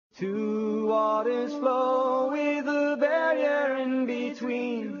Two waters flow with a barrier in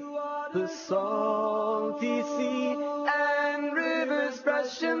between, the salty sea and rivers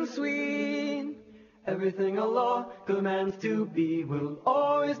fresh and sweet. Everything Allah commands to be will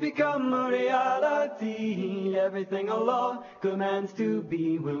always become a reality. Everything Allah commands to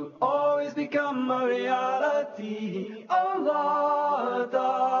be will always become a reality. Allah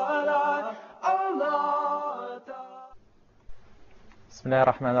Ta'ala, Allah Ta'ala. بسم الله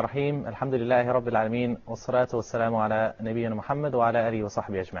الرحمن الرحيم. الحمد لله رب العالمين والصلاة والسلام على نبينا محمد وعلى آله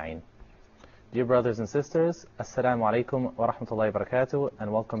وصحبه أجمعين. Dear brothers and sisters, Assalamu alaikum wa rahmatullahi wa barakatuh,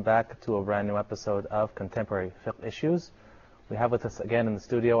 and welcome back to a brand new episode of Contemporary Fiqh Issues. We have with us again in the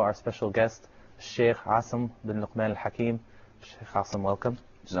studio our special guest, Sheikh Asem bin Luqman al-Hakim. Sheikh Asem, welcome.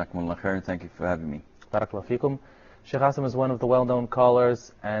 Jazakumullah khair, thank you for having me. Barakallahu feekum. Sheikh Asem is one of the well-known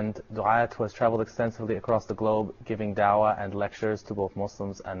callers and du'at who has traveled extensively across the globe, giving da'wah and lectures to both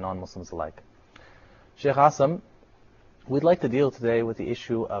Muslims and non-Muslims alike. Sheikh Asem, we'd like to deal today with the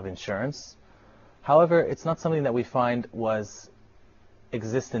issue of insurance. However, it's not something that we find was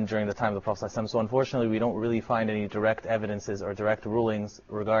existent during the time of the Prophet ﷺ, so unfortunately we don't really find any direct evidences or direct rulings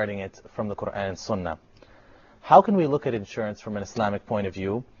regarding it from the Quran and Sunnah. How can we look at insurance from an Islamic point of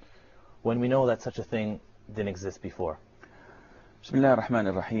view when we know that such a thing didn't exist before? Bismillah ar-Rahman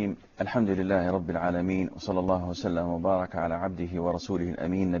ar-Rahim. Alhamdulillahi Rabbil Alameen. Wa sallallahu wa sallam wa baraka ala abdihi wa rasulihi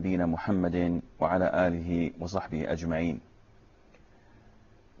al-Ameen Nabina Muhammadin wa ala alihi wa sahbihi ajma'een.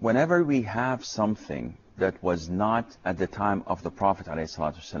 Whenever we have something that was not at the time of the Prophet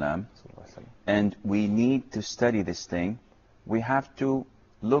ﷺ, and we need to study this thing, we have to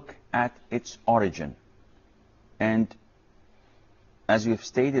look at its origin. And as we've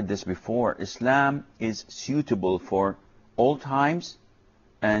stated this before, Islam is suitable for all times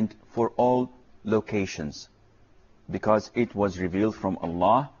and for all locations, because it was revealed from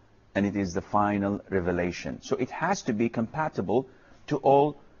Allah and it is the final revelation. So it has to be compatible to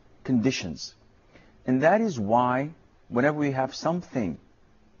all conditions. And that is why whenever we have something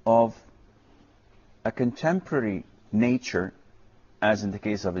of a contemporary nature, as in the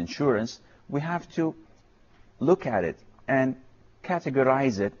case of insurance, we have to look at it and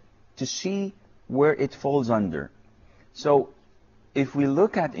categorize it to see where it falls under. So if we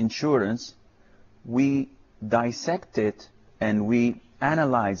look at insurance, we dissect it and we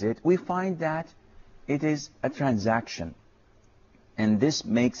analyze it, we find that it is a transaction. And this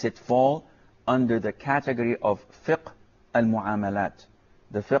makes it fall under the category of fiqh al-mu'amalat,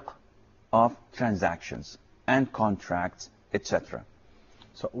 the fiqh of transactions and contracts, etc.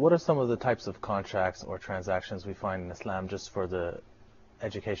 So what are some of the types of contracts or transactions we find in Islam, just for the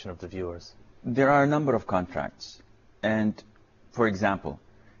education of the viewers? There are a number of contracts. And for example,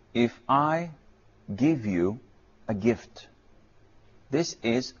 if I give you a gift, this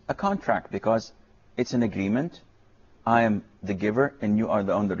is a contract because it's an agreement. I am the giver and you are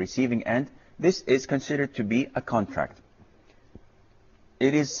on the receiving end. This is considered to be a contract.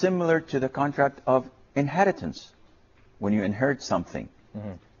 It is similar to the contract of inheritance, when you inherit something.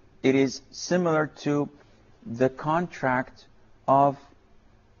 Mm-hmm. It is similar to the contract of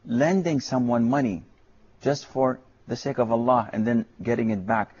lending someone money just for the sake of Allah and then getting it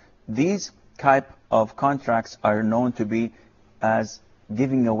back. These type of contracts are known to be as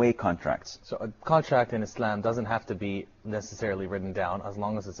giving away contracts. So a contract in Islam doesn't have to be necessarily written down as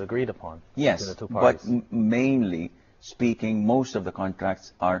long as it's agreed upon. Yes, between the two parties. But mainly speaking, most of the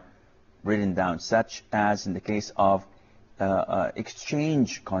contracts are written down, such as in the case of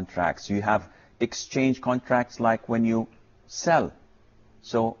exchange contracts. You have exchange contracts like when you sell.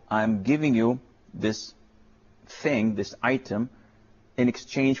 So I'm giving you this thing, this item, in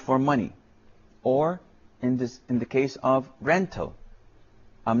exchange for money. Or in the case of rental.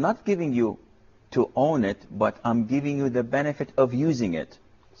 I'm not giving you to own it, but I'm giving you the benefit of using it.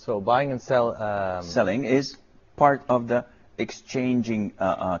 So buying and selling is part of the exchanging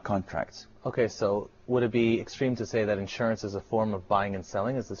contracts. Okay, so would it be extreme to say that insurance is a form of buying and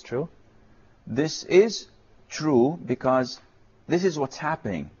selling? Is this true? This is true because this is what's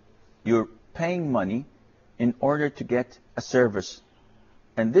happening. You're paying money in order to get a service.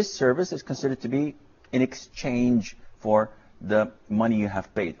 And this service is considered to be in exchange for the money you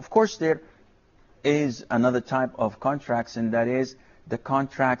have paid. Of course, there is another type of contracts, and that is the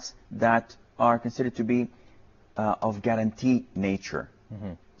contracts that are considered to be of guarantee nature,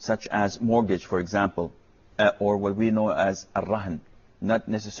 such as mortgage, for example, or what we know as ar-rahn, not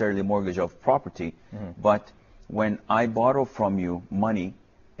necessarily mortgage of property, but when I borrow from you money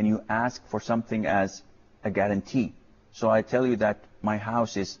and you ask for something as a guarantee. So I tell you that my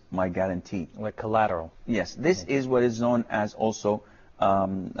house is my guarantee. Like collateral. Yes, this is what is known as also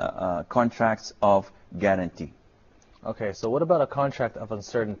contracts of guarantee. Okay, so what about a contract of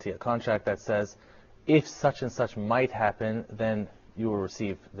uncertainty? A contract that says, if such and such might happen, then you will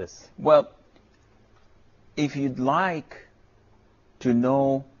receive this. Well, if you'd like to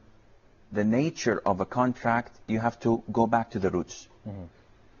know the nature of a contract, you have to go back to the roots. Mm-hmm.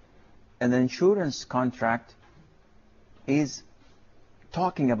 An insurance contract is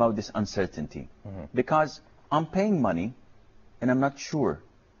talking about this uncertainty. Mm-hmm. Because I'm paying money and I'm not sure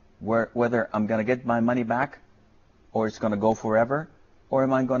whether I'm going to get my money back, or it's going to go forever, or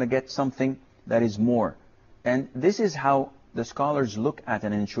am I going to get something that is more. And this is how the scholars look at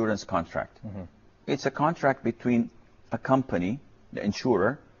an insurance contract. Mm-hmm. It's a contract between a company, the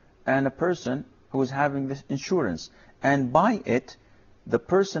insurer, and a person who is having this insurance. And by it, the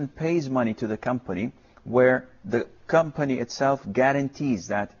person pays money to the company, where the company itself guarantees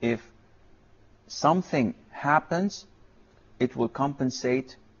that if something happens, it will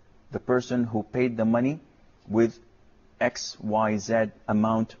compensate the person who paid the money with X, Y, Z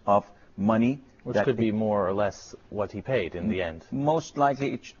amount of money. Which could be more or less what he paid in the end. Most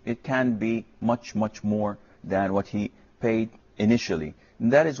likely it can be much, much more than what he paid initially.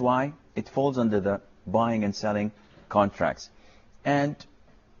 And that is why it falls under the buying and selling contracts. And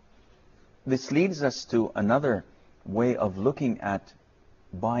this leads us to another way of looking at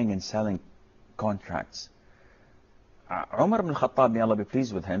buying and selling contracts. Umar ibn Khattab, may Allah be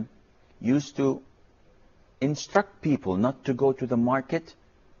pleased with him, used to instruct people not to go to the market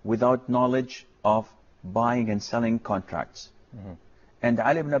without knowledge of buying and selling contracts. Mm-hmm. And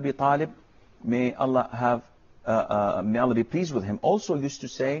Ali ibn Abi Talib, may Allah be pleased with him, also used to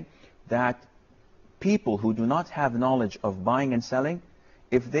say that people who do not have knowledge of buying and selling,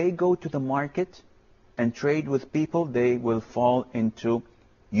 if they go to the market and trade with people, they will fall into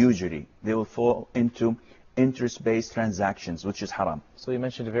usury. They will fall into interest-based transactions, which is haram. So you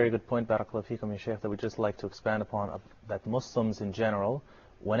mentioned a very good point, Barakallahu Feekum, Ya Sheikh, that we'd just like to expand upon, that Muslims in general,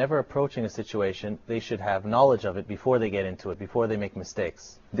 whenever approaching a situation, they should have knowledge of it before they get into it, before they make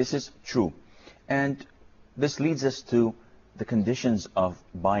mistakes. This is true. And this leads us to the conditions of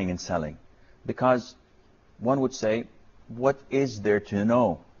buying and selling. Because one would say, what is there to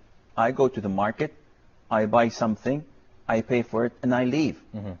know? I go to the market, I buy something, I pay for it, and I leave.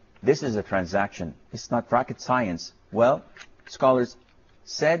 Mm-hmm. This is a transaction. It's not rocket science. Well, scholars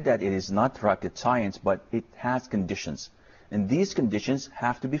said that it is not rocket science, but it has conditions. And these conditions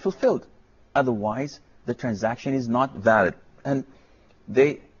have to be fulfilled. Otherwise, the transaction is not valid. And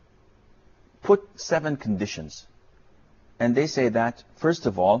they put 7 conditions. And they say that, first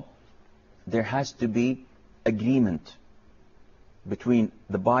of all, there has to be agreement between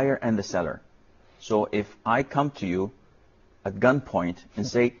the buyer and the seller. So if I come to you at gunpoint and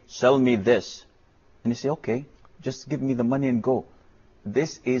say, sell me this, and you say, okay, just give me the money and go.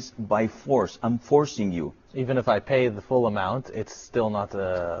 This is by force. I'm forcing you. Even if I pay the full amount, it's still not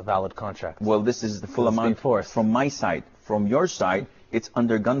a valid contract. Well, this is the full amount from my side. From your side, it's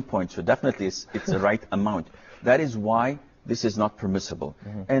under gunpoint, so definitely it's the right amount. That is why this is not permissible.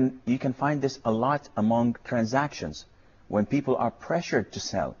 Mm-hmm. And you can find this a lot among transactions, when people are pressured to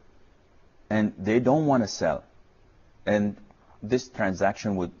sell, and they don't want to sell. And this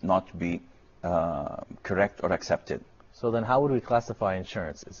transaction would not be correct or accepted. So then how would we classify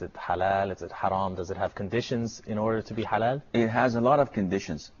insurance? Is it halal? Is it haram? Does it have conditions in order to be halal? It has a lot of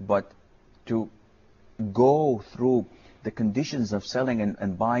conditions, but to go through the conditions of selling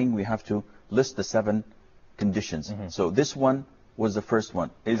and buying, we have to list the 7 conditions. Mm-hmm. So this one was the first one,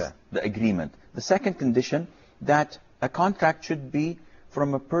 is the agreement. The second condition, that a contract should be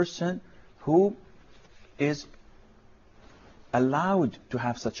from a person who is allowed to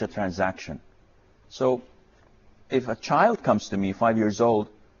have such a transaction. So if a child comes to me, 5 years old,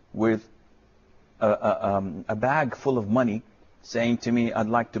 with a bag full of money, saying to me, I'd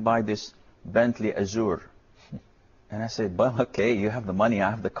like to buy this Bentley Azure. And I said, well, okay, you have the money, I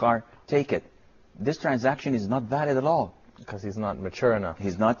have the car, take it. This transaction is not valid at all. Because he's not mature enough.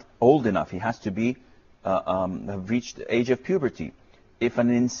 He's not old enough. He has to be have reached the age of puberty. If an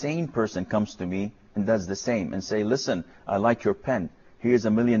insane person comes to me and does the same and say, listen, I like your pen, here's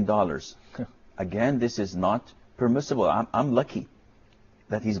 $1 million. Again, this is not permissible. I'm lucky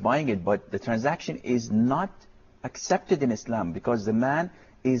that he's buying it, but the transaction is not accepted in Islam, because the man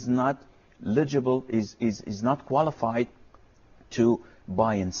is not eligible, is not qualified to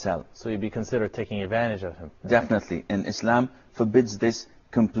buy and sell. So you'd be considered taking advantage of him. Definitely. And Islam forbids this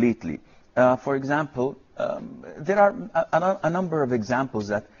completely. For example, there are a number of examples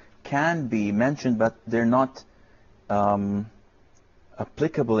that can be mentioned, but they're not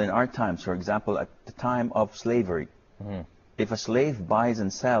applicable in our times. For example, at the time of slavery, Mm-hmm. if a slave buys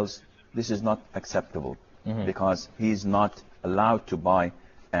and sells, this is not acceptable because he is not allowed to buy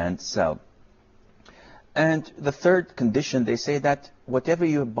and sell. And the third condition, they say that whatever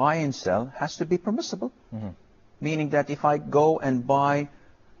you buy and sell has to be permissible. Meaning that if I go and buy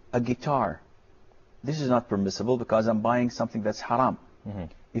a guitar, this is not permissible because I'm buying something that's haram.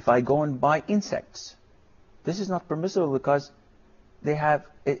 If I go and buy insects, this is not permissible because it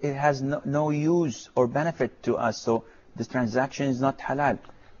has no use or benefit to us, so this transaction is not halal.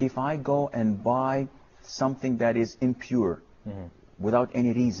 If I go and buy something that is impure without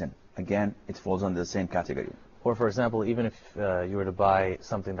any reason, again, it falls under the same category. Or for example, even if you were to buy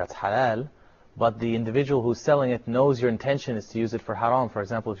something that's halal, but the individual who's selling it knows your intention is to use it for haram. For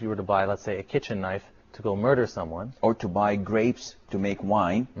example, if you were to buy, let's say, a kitchen knife to go murder someone. Or to buy grapes to make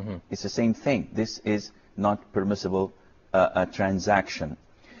wine, it's the same thing. This is not permissible a transaction.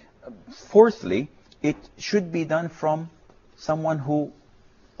 Fourthly, it should be done from someone who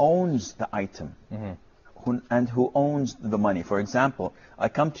owns the item and who owns the money. For example, I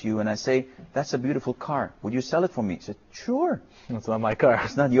come to you and I say, that's a beautiful car. Would you sell it for me? You say, sure. It's not my car.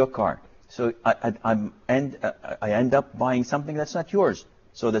 It's not your car. So I end up buying something that's not yours.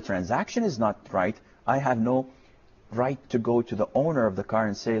 So the transaction is not right. I have no right to go to the owner of the car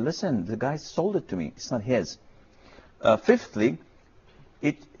and say, listen, the guy sold it to me. It's not his. Fifthly,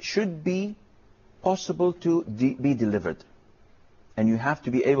 it should be possible to be delivered. And you have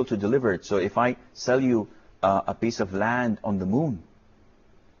to be able to deliver it. So if I sell you a piece of land on the moon,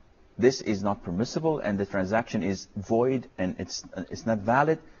 this is not permissible and the transaction is void and it's not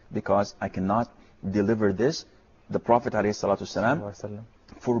valid because I cannot deliver this. The Prophet ﷺ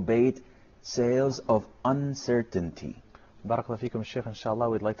forbade sales of uncertainty. Barakallahu feekum, Sheikh. Inshallah,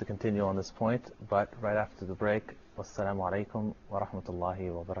 we'd like to continue on this point, but right after the break. Wassalamu alaikum wa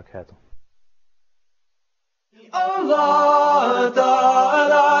rahmatullahi wa barakatuh. Allah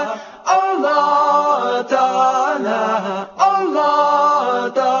Ta'ala, Allah Ta'ala,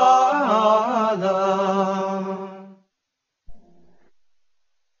 Allah Ta'ala.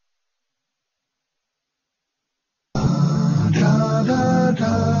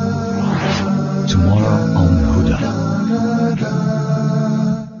 Tomorrow on Huda.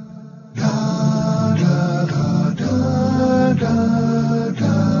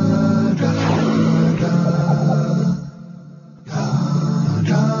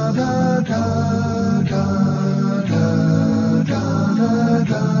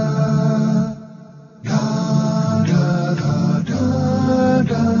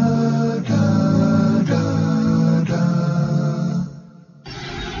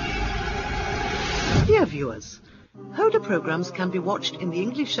 Dear viewers, Huda programs can be watched in the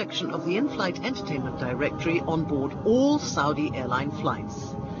English section of the in-flight entertainment directory on board all Saudi airline flights,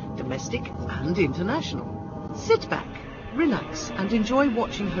 domestic and international. Sit back, relax and enjoy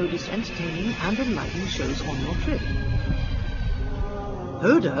watching Huda's entertaining and enlightening shows on your trip.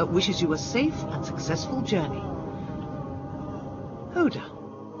 Huda wishes you a safe and successful journey. Huda,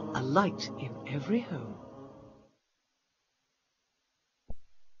 a light in every home.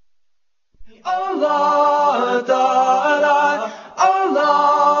 Allah Ta'ala,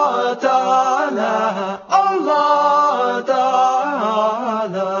 Allah Ta'ala, Allah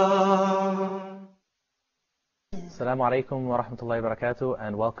Ta'ala. Assalamu alaikum wa rahmatullahi wa barakatuh,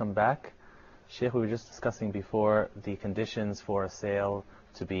 and welcome back. Sheikh, we were just discussing before the conditions for a sale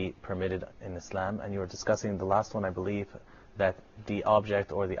to be permitted in Islam, and you were discussing the last one, I believe, that the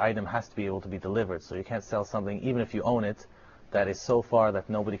object or the item has to be able to be delivered. So you can't sell something, even if you own it, that is so far that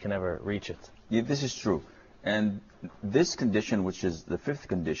nobody can ever reach it. Yeah, this is true. And this condition, which is the fifth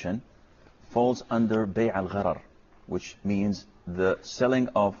condition, falls under bay' al-gharar, which means the selling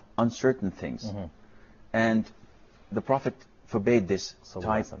of uncertain things. And the Prophet forbade this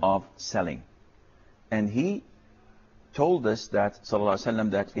type of selling. And he told us that, sallallahu alaihi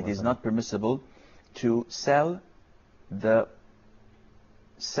wasallam, that it is not permissible to sell the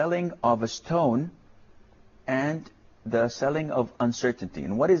selling of a stone and the selling of uncertainty.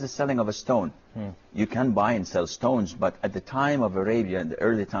 And what is the selling of a stone? You can buy and sell stones, but at the time of Arabia, in the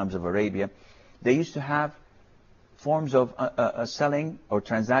early times of Arabia, they used to have forms of selling or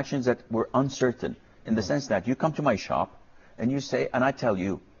transactions that were uncertain, in the sense that you come to my shop and you say, and I tell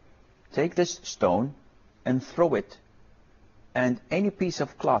you, take this stone and throw it, and any piece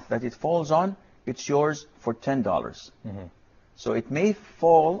of cloth that it falls on, it's yours for $10. So it may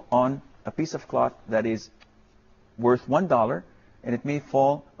fall on a piece of cloth that is worth $1, and it may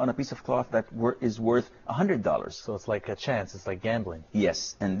fall on a piece of cloth that is worth $100. So it's like a chance, it's like gambling.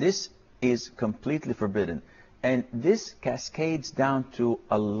 Yes, and this is completely forbidden. And this cascades down to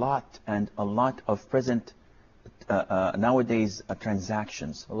a lot of present nowadays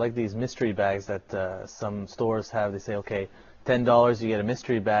transactions. Like these mystery bags that some stores have. They say, okay, $10 you get a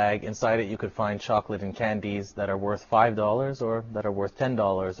mystery bag. Inside it you could find chocolate and candies that are worth $5 or that are worth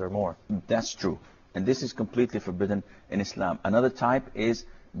 $10 or more. That's true. And this is completely forbidden in Islam. Another type is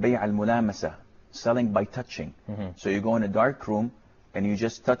bay' al-mulamasa, selling by touching. So you go in a dark room and you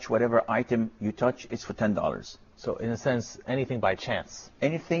just touch whatever item you touch, it's for $10. So in a sense, anything by chance.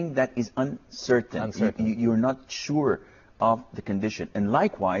 Anything that is uncertain. You're not sure of the condition. And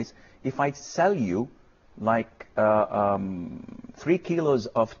likewise, if I sell you like 3 kilos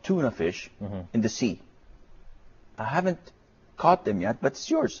of tuna fish in the sea, I haven't caught them yet, but it's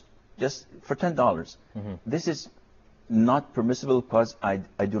yours, just for $10. This is not permissible because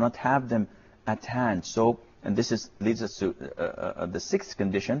I do not have them at hand. So, and this leads us to the sixth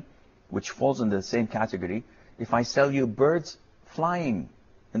condition, which falls in the same category. If I sell you birds flying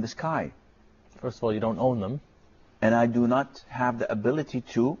in the sky, first of all, you don't own them, and I do not have the ability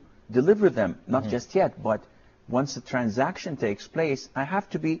to deliver them, not just yet, but once the transaction takes place, I have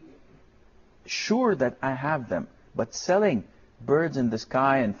to be sure that I have them. But selling birds in the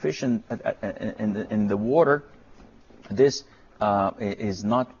sky and fish in the water, this is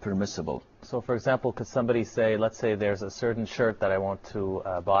not permissible. So for example, could somebody say, let's say there's a certain shirt that I want to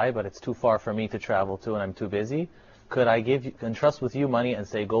buy, but it's too far for me to travel to and I'm too busy. Could I entrust with you money and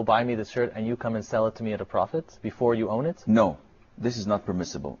say, go buy me the shirt and you come and sell it to me at a profit before you own it? No, this is not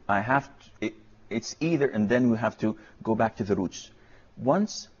permissible. It's either, and then we have to go back to the roots.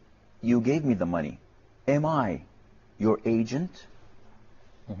 Once you gave me the money, am I your agent?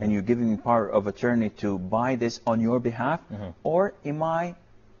 And you're giving me power of attorney to buy this on your behalf? Or am I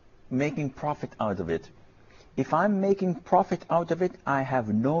making profit out of it? If I'm making profit out of it, I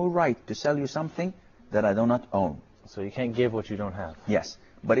have no right to sell you something that I do not own. So you can't give what you don't have. Yes.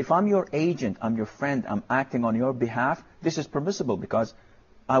 But if I'm your agent, I'm your friend, I'm acting on your behalf, this is permissible because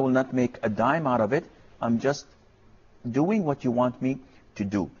I will not make a dime out of it. I'm just doing what you want me to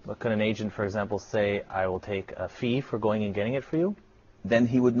do. But could an agent, for example, say, I will take a fee for going and getting it for you? Then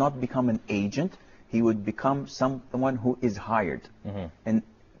he would not become an agent. He would become someone who is hired. And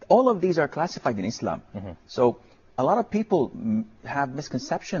all of these are classified in Islam. So a lot of people have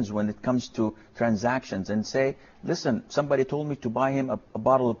misconceptions when it comes to transactions and say, listen, somebody told me to buy him a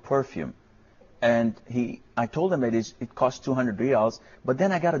bottle of perfume. And I told him it cost 200 riyals, but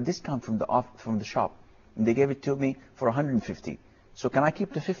then I got a discount from the shop. And they gave it to me for 150. So can I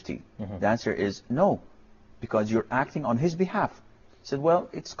keep the 50? The answer is no, because you're acting on his behalf. He said, well,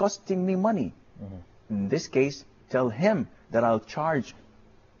 it's costing me money. In this case, tell him that I'll charge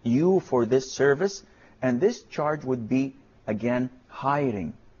you for this service, and this charge would be, again,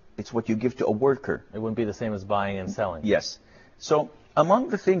 hiring. It's what you give to a worker. It wouldn't be the same as buying and selling. Yes. So among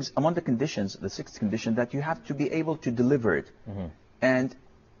the conditions, the sixth condition, that you have to be able to deliver it. And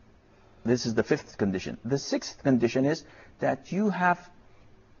this is the fifth condition. The sixth condition is that you have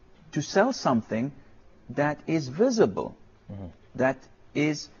to sell something that is visible, that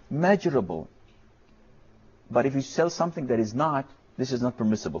is measurable. But if you sell something that is not, this is not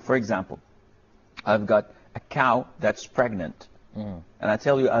permissible. For example, I've got a cow that's pregnant, and I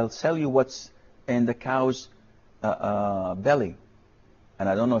tell you, I'll sell you what's in the cow's belly, and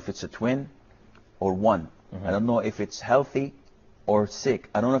I don't know if it's a twin or one. I don't know if it's healthy or sick.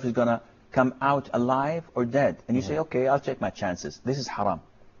 I don't know if it's gonna come out alive or dead. And you say, okay, I'll take my chances. This is haram.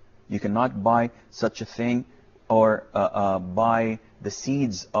 You cannot buy such a thing, or buy the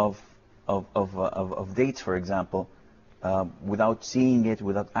seeds of dates, for example, without seeing it,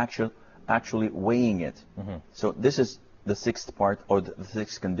 without actually weighing it. So this is the sixth part, or the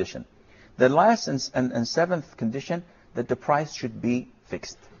sixth condition. The last and seventh condition, that the price should be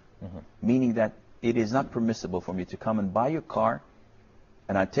fixed, meaning that it is not permissible for me to come and buy your car,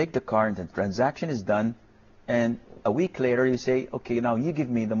 and I take the car and the transaction is done, and a week later you say, okay, now you give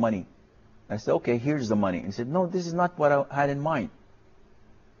me the money. I said, okay, here's the money. And he said, no, this is not what I had in mind.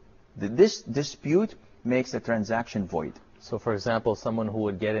 This dispute makes the transaction void. So for example, someone who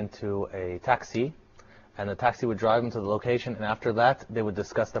would get into a taxi, and the taxi would drive him to the location, and after that they would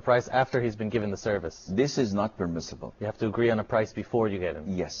discuss the price after he's been given the service. This is not permissible. You have to agree on a price before you get him.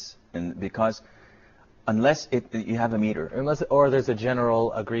 Yes, and because unless you have a meter. Or there's a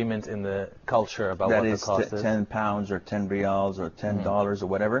general agreement in the culture about what the cost is. 10 pounds or 10 riyals or $10 or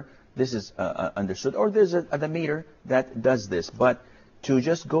whatever. This is understood. Or there's a meter that does this. But to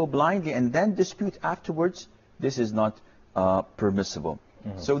just go blindly and then dispute afterwards, this is not permissible.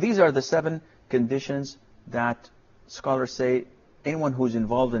 So these are the 7 conditions that scholars say anyone who's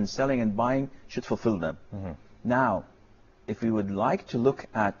involved in selling and buying should fulfill them. Now, if we would like to look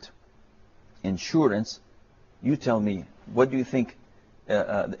at insurance, You tell me, what do you think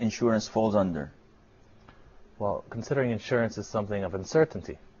the insurance falls under? Well, considering insurance is something of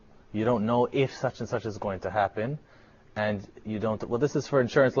uncertainty, you don't know if such and such is going to happen, and you don't. Well, this is for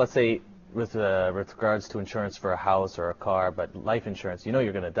insurance. Let's say with regards to insurance for a house or a car, but life insurance, you know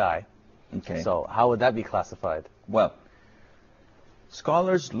you're going to die. Okay. So how would that be classified? Well,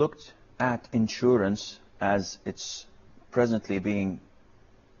 scholars looked at insurance as it's presently being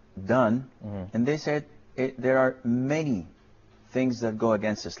done, and they said there are many things that go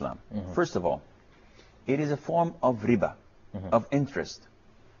against Islam. First of all, it is a form of riba, of interest.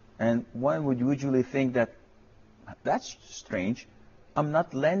 And one would usually think that that's strange. I'm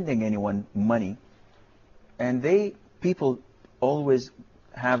not lending anyone money. And people always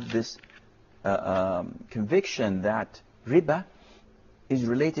have this conviction that riba is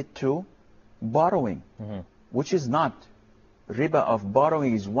related to borrowing, which is not. Riba of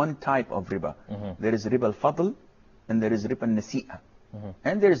borrowing is one type of riba. There is riba al-fadl, and there is riba al-nasi'a.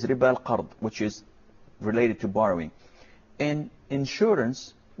 And there is riba al-qard, which is related to borrowing. In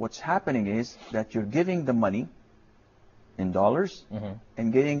insurance, what's happening is that you're giving the money in dollars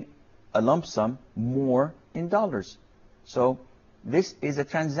and getting a lump sum more in dollars. So this is a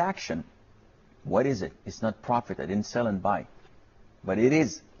transaction. What is it? It's not profit. I didn't sell and buy. But it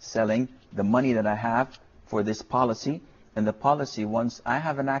is selling the money that I have for this policy. And the policy, once I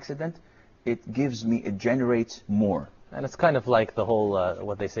have an accident, it generates more. And it's kind of like the whole,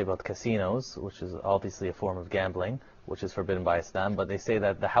 what they say about casinos, which is obviously a form of gambling, which is forbidden by Islam, but they say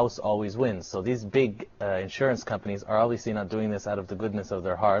that the house always wins. So these big insurance companies are obviously not doing this out of the goodness of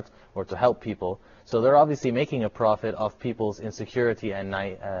their heart or to help people. So they're obviously making a profit off people's insecurity and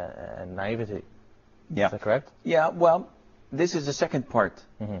naivety. Yeah. Is that correct? Yeah, well, this is the second part.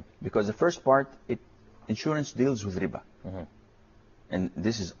 Because the first part, insurance deals with riba. And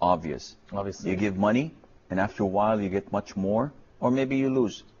this is obvious. Obviously. You give money, and after a while you get much more, or maybe you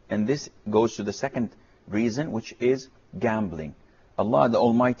lose. And this goes to the second reason, which is gambling. Allah the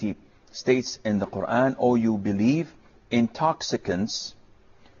Almighty states in the Quran, "O you believe, intoxicants,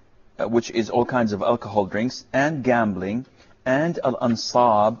 which is all kinds of alcohol drinks, and gambling, and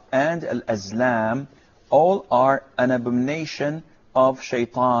al-ansab, and al-azlam, all are an abomination of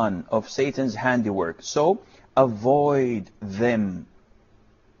shaitan, of Satan's handiwork. So avoid them."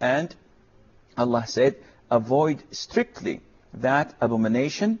 And Allah said, avoid strictly that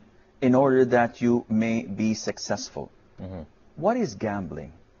abomination in order that you may be successful. What is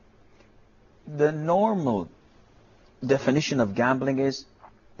gambling? The normal definition of gambling is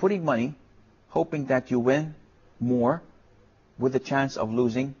putting money, hoping that you win more with the chance of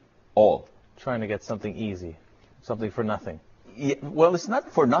losing all. Trying to get something easy, something for nothing. Yeah, well, it's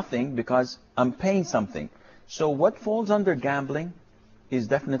not for nothing because I'm paying something. So what falls under gambling is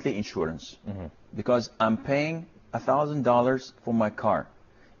definitely insurance. Because I'm paying $1,000 for my car.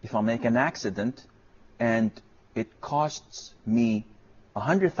 If I make an accident and it costs me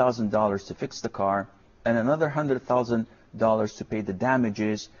 $100,000 to fix the car and another $100,000 to pay the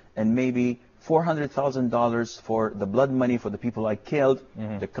damages and maybe $400,000 for the blood money for the people I killed,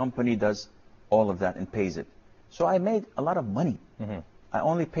 the company does all of that and pays it. So I made a lot of money. I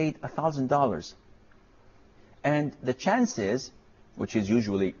only paid $1,000. And the chances, which is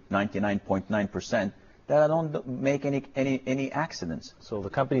usually 99.9%, that I don't make any accidents. So the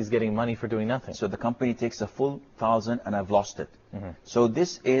company's getting money for doing nothing. So the company takes a full 1,000 and I've lost it. So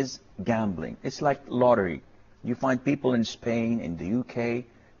this is gambling. It's like lottery. You find people in Spain, in the UK,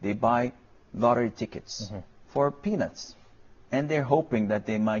 they buy lottery tickets for peanuts. And they're hoping that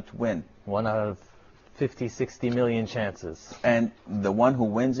they might win. 1 out of 50, 60 million chances. And the one who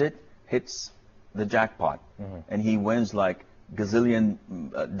wins it hits the jackpot. And he wins like gazillion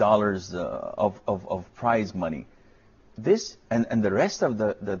dollars of prize money. This and the rest of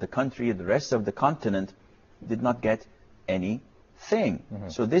the country, the rest of the continent did not get anything.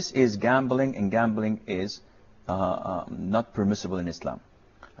 So this is gambling, and gambling is not permissible in Islam.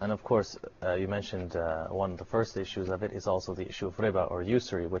 And of course, you mentioned one of the first issues of it is also the issue of riba or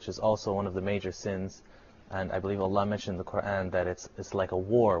usury, which is also one of the major sins. And I believe Allah mentioned in the Quran that it's like a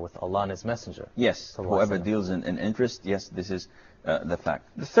war with Allah and His Messenger. Yes, whoever deals in interest, yes, this is the fact.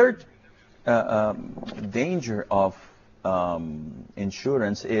 The third danger of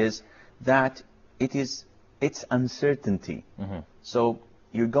insurance is that it's uncertainty. So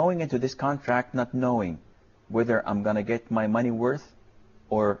you're going into this contract not knowing whether I'm going to get my money worth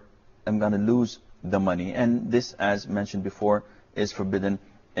or I'm going to lose the money. And this, as mentioned before, is forbidden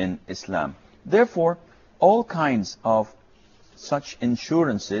in Islam. Therefore, all kinds of such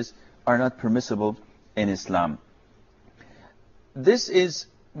insurances are not permissible in Islam. This is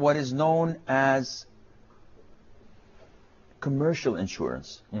what is known as commercial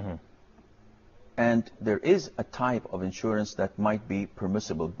insurance. And there is a type of insurance that might be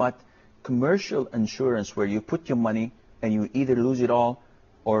permissible, but commercial insurance where you put your money and you either lose it all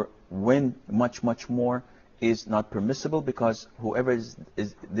or win much, much more is not permissible, because whoever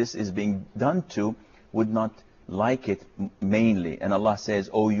this is being done to would not like it mainly. And Allah says,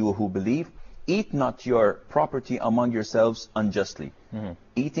 "O you who believe, eat not your property among yourselves unjustly."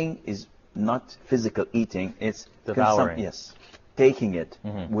 Eating is not physical eating, it's devouring. Yes, taking it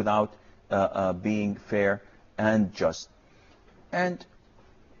without being fair and just. And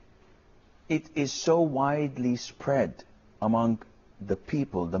it is so widely spread among the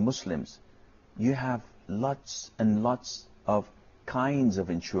people, the Muslims. You have lots and lots of kinds of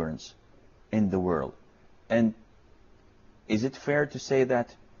insurance in the world. And is it fair to say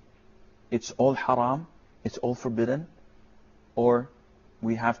that it's all haram, it's all forbidden? Or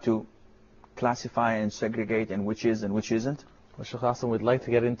we have to classify and segregate and which is and which isn't? Well, Sheikh Asem, we'd like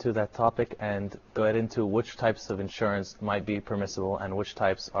to get into that topic and go into which types of insurance might be permissible and which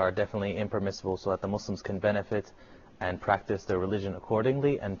types are definitely impermissible, so that the Muslims can benefit and practice their religion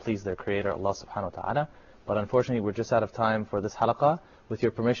accordingly and please their Creator, Allah subhanahu wa ta'ala. But unfortunately, we're just out of time for this halaqah. With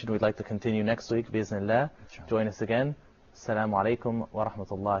your permission, we'd like to continue next week, bi'Iznillah. Join us again. Assalamu alaikum wa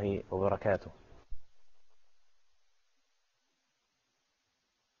rahmatullahi wa barakatuh.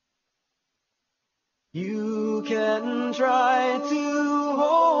 You can try to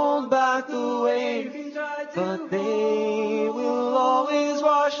hold back the waves, but they will always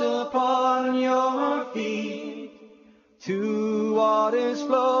wash upon your feet. Two waters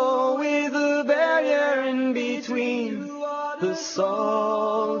flow with a barrier in between, the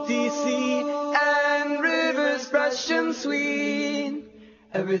salty sea and rivers fresh and sweet.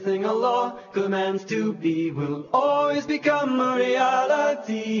 Everything Allah commands to be will always become a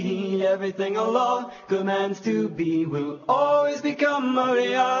reality. Everything Allah commands to be will always become a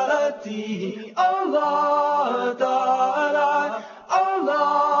reality. Allah